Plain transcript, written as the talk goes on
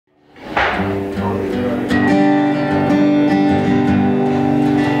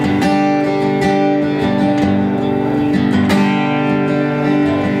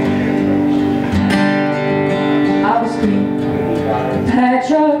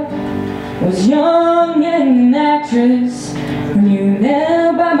was young and an actress when you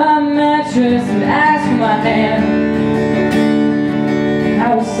knelt by my mattress and asked for my hand.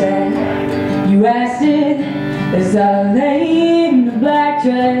 I was sad, you asked it as I lay in the black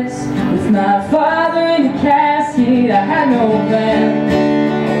dress with my father in the casket. I had no plan.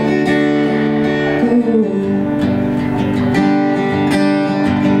 Ooh.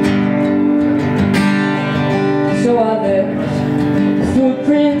 So I left the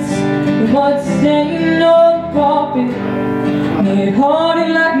footprints, the mud stain on the carpet, and it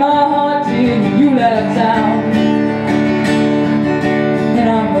hardened like my heart did when you left town. And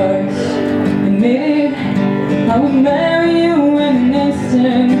I must admit I would marry you in an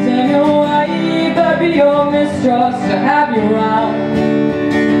instant, and your wife, I'd be your mistrust to have you around.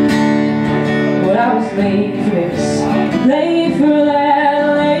 But I was late for this, late for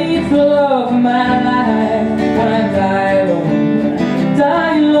that, late for love of my life. When I die alone,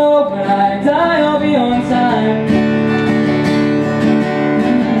 die alone, when I die I'll be on time.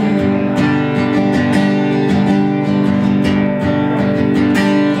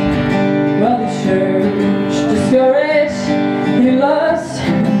 Well, the church discouraged, your lust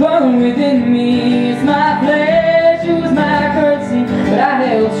burned within me. It's my pleasure, it was my courtesy, but I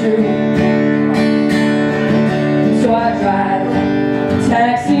held true. So I drive a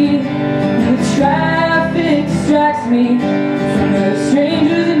taxi, and the traffic distracts me from the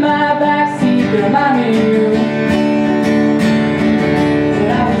strangers in my backseat that remind me of you. But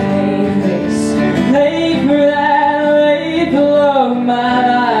I was late for this, late for that, late for love of my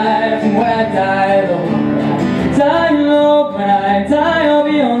life. And when I die alone, die alone, when I die I'll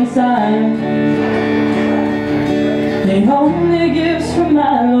be on time. The only gifts from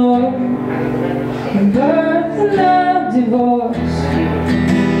my Lord, and birth and love, divorce.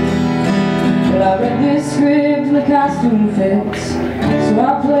 But I read this script and the costume fits, so I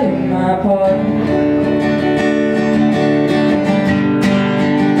played my part.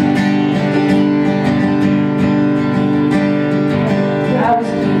 I was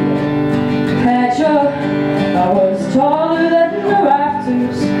Cleopatra, I was taller than the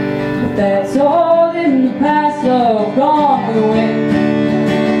rafters, but that's all in the past, love gone with the wind.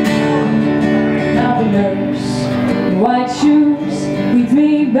 Now the nurse in white shoes leads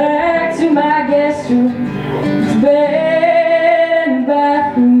me back to my guest room, it's bed and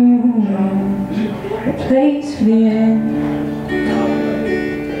bathroom, a place for the end.